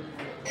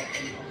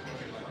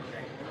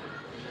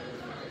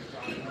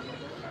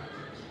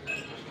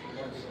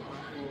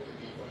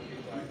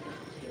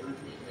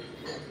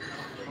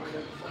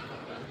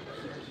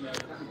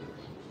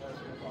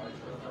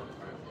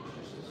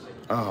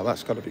 Oh,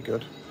 that's got to be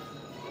good.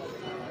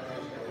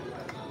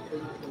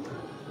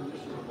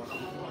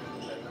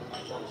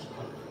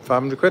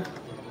 £500 quid?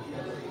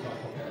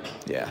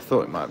 Yeah, I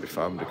thought it might be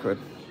 500 quid.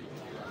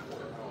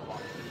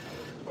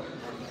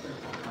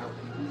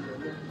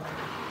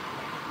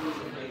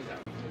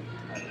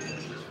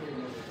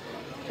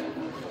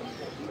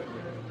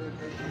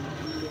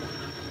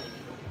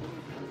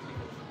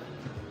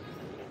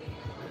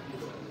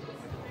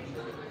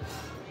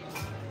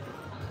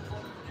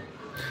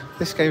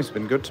 This game's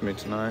been good to me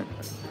tonight.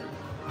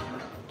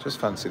 Just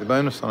fancy the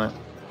bonus on it.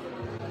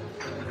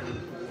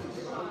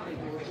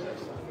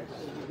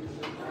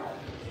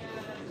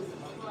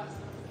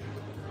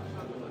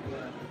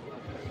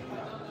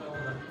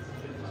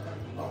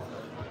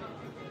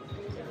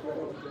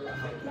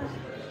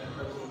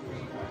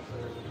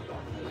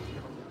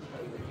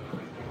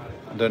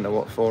 I don't know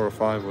what 4 or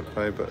 5 would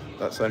pay, but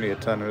that's only a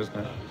tenner, isn't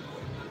it?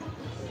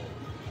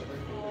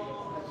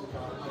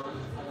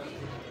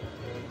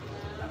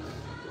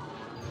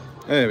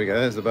 There we go,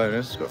 there's the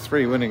bonus. It's got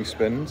 3 winning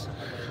spins.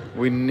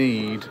 We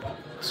need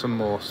some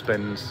more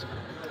spins.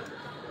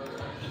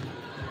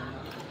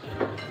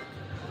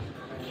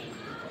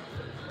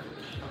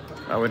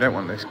 Oh, we don't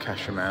want these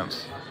cash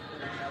amounts.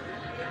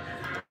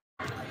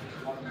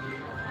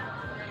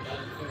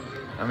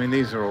 I mean,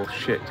 these are all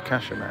shit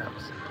cash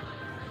amounts.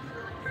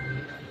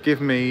 Give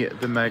me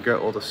the mega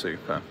or the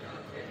super.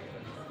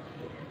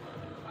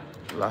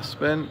 Last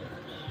spin.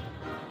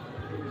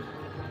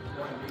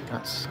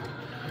 That's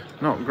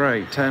not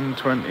great. 10,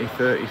 20,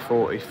 30,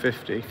 40,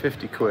 50,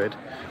 50 quid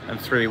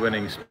and 3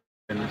 winning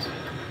spins.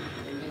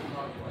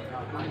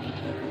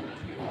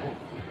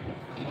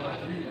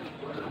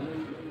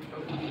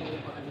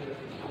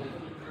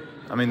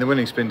 I mean, the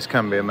winning spins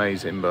can be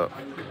amazing, but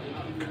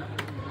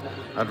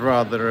I'd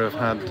rather have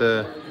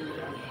had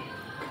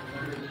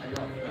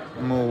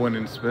more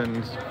winning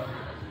spins.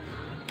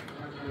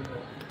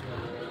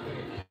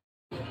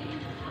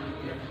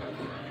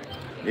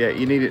 Yeah,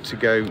 you need it to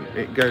go,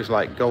 it goes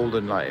like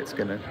golden, like it's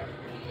gonna...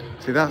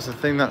 See, that's the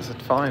thing, that's a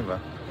 £5.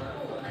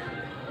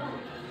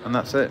 And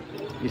that's it.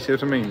 You see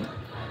what I mean?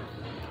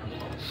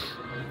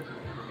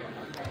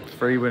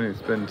 3 winning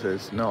spins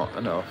is not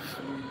enough.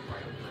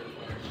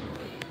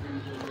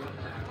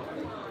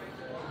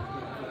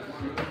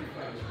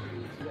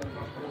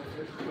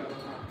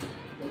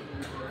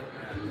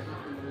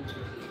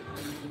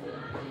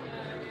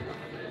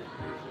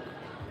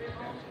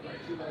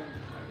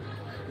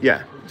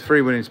 Yeah, it's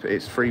 3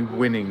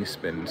 winning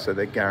spins, so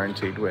they're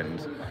guaranteed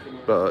wins.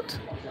 But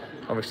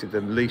obviously the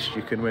least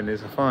you can win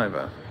is a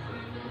 £5.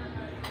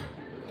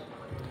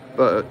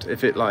 But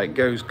if it like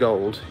goes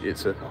gold,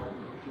 it's a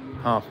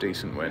half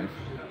decent win.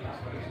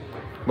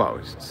 Well,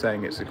 it's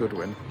saying it's a good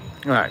win.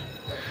 Alright,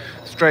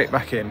 straight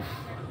back in.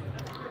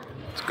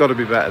 It's got to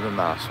be better than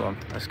the last one.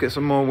 Let's get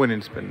some more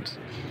winning spins.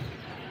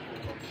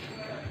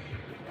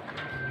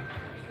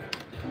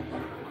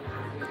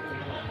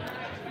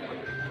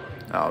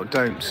 Oh,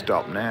 don't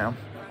stop now.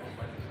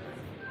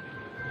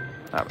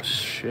 That was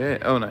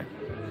shit. Oh no.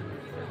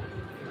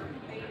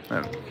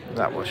 No,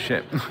 that was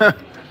shit.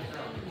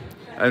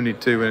 Only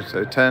 2 winners,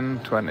 so 10,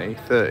 20,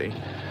 30.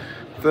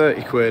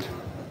 30 quid.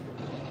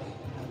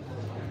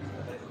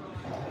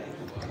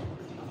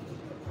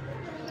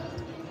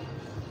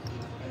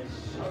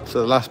 So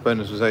the last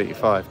bonus was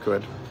 85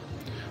 quid.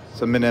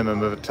 It's a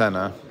minimum of a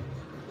tenner.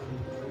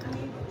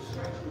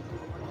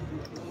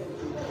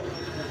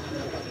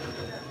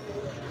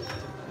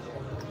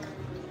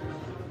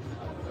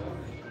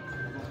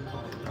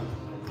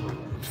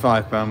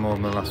 £5 more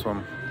than the last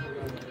one.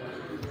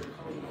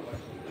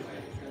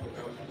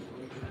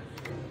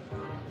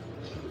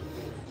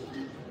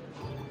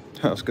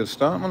 That was a good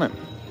start, wasn't it?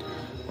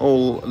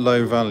 All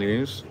low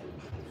values.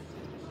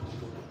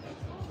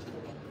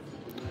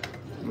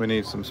 We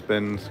need some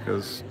spins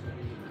because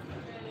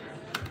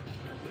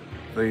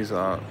these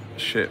are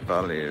shit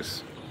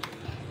values.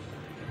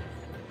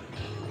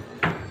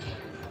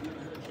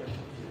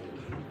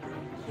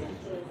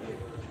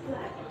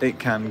 It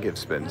can give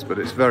spins, but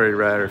it's very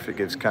rare if it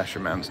gives cash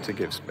amounts to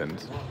give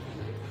spins.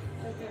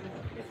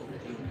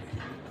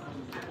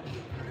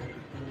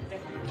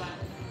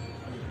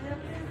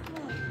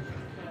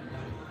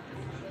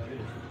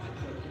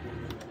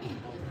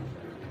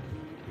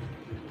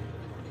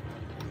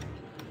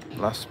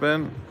 Last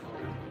spin.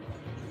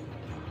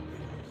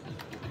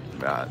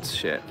 That's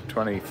shit.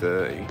 20,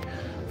 30,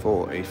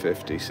 40,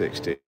 50,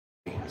 60,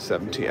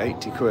 70,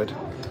 80 quid.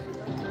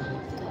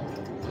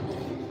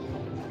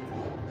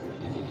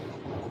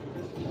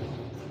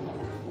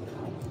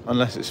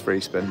 Unless it's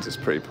free spins, it's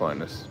pretty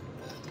pointless.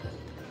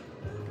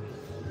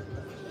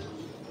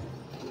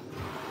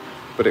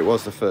 But it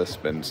was the first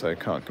spin, so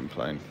can't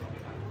complain.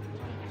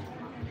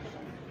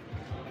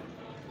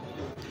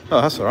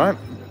 Oh, that's alright.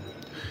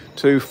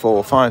 2,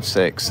 4, 5,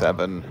 6,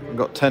 7. We've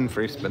got 10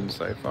 free spins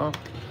so far.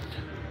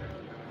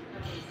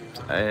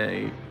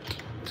 8,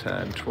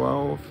 10,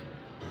 12.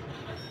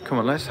 Come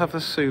on, let's have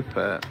a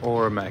super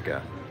or a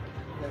mega.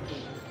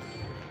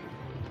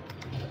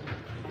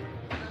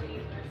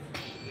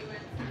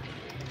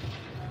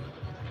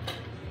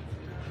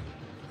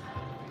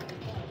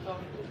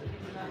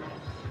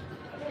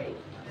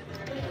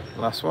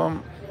 Last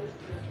one.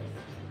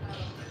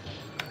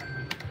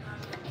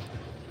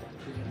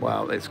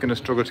 Well, it's going to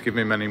struggle to give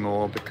me many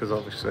more because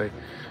obviously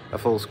a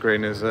full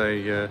screen is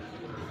a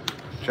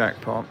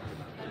jackpot.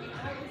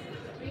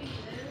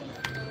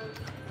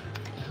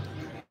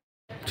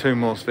 2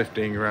 more's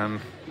 15 grand.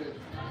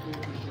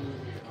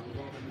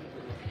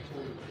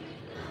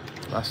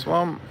 Last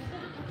one.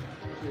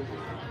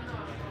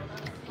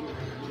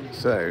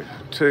 So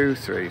 2,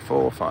 3,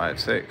 4, 5,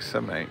 6,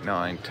 7, 8,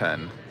 9,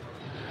 10,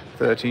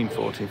 13,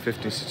 14,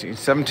 15, 16,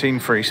 17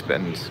 free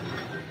spins.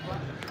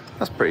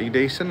 That's pretty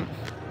decent.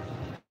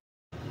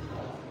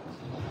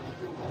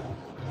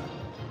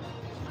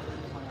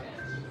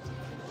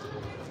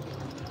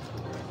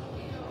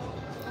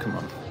 Come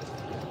on.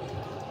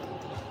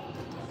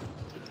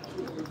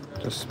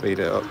 Just speed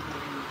it up.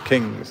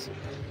 Kings.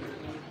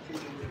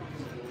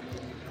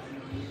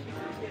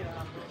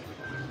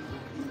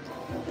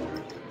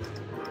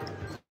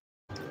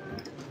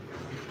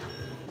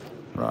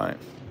 Right.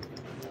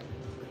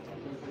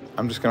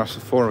 I'm just going to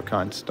have Sephora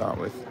kind to start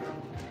with.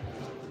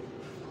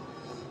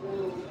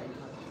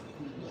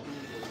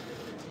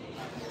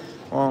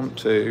 One,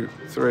 2,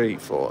 3,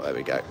 4. There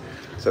we go.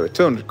 So we're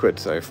 200 quid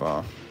so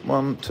far.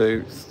 1,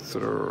 2,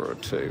 3,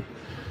 2.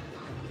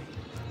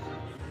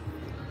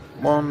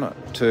 1,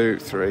 2,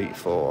 3,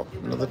 4.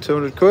 Another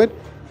 200 quid.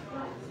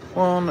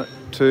 1,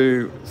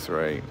 2,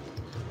 3.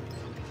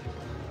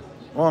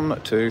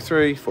 1, 2,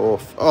 3, 4.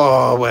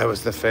 Oh, where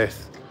was the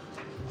fifth?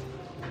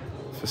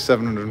 For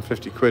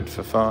 750 quid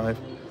for 5.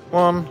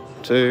 1,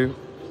 2,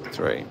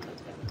 3.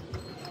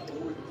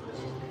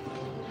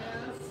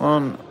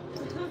 1.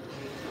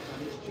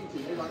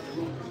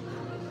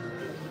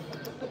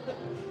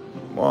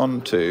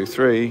 1, 2,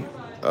 3.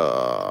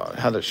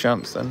 Had a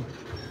chance then.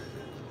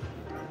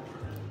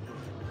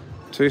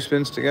 2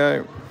 spins to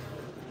go.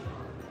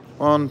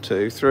 1,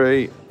 2,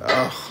 3.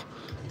 Ugh.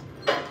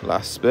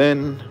 Last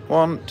spin.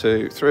 1,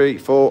 2, 3,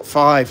 4,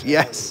 5.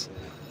 Yes.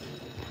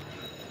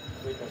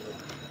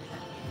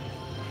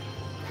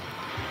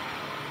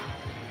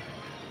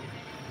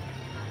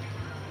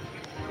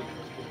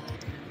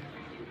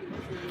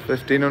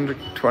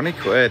 $1,520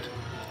 quid.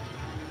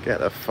 Get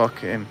the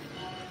fuck in.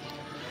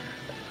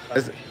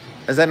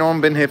 Has anyone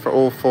been here for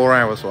all 4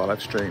 hours while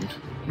I've streamed?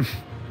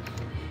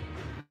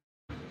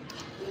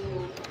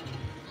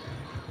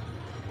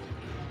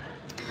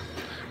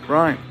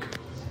 Right.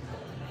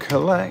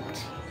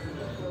 Collect.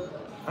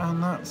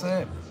 And that's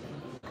it.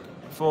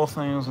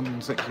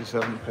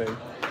 4,067p.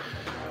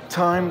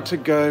 Time to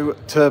go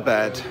to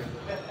bed.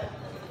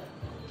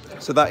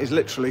 So that is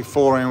literally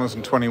 4 hours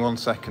and 21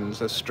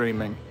 seconds of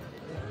streaming.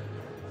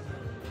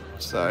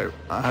 So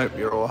I hope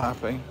you're all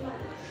happy.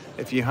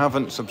 If you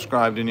haven't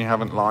subscribed and you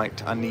haven't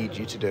liked, I need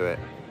you to do it.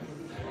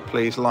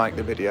 Please like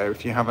the video.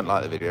 If you haven't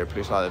liked the video,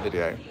 please like the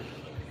video.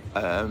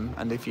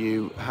 And if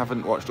you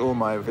haven't watched all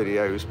my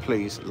videos,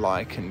 please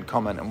like and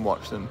comment and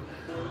watch them,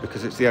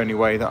 because it's the only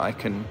way that I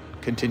can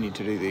continue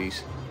to do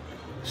these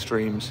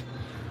streams.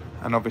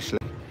 And obviously,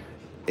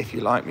 if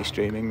you like me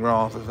streaming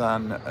rather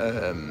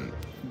than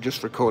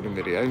just recording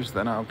videos,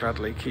 then I'll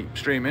gladly keep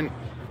streaming.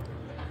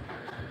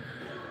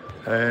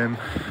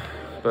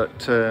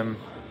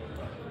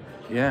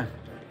 yeah,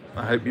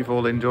 I hope you've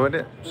all enjoyed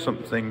it.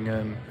 Something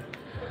a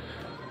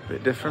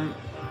bit different.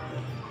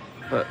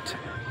 But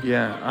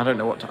yeah, I don't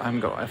know what I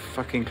haven't got a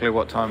fucking clue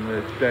what time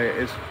of the day it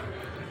is.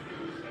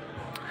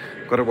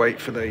 Got to wait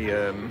for the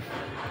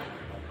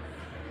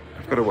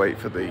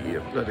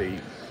bloody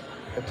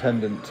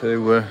attendant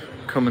to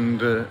come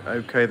and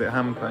okay the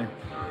hand pay.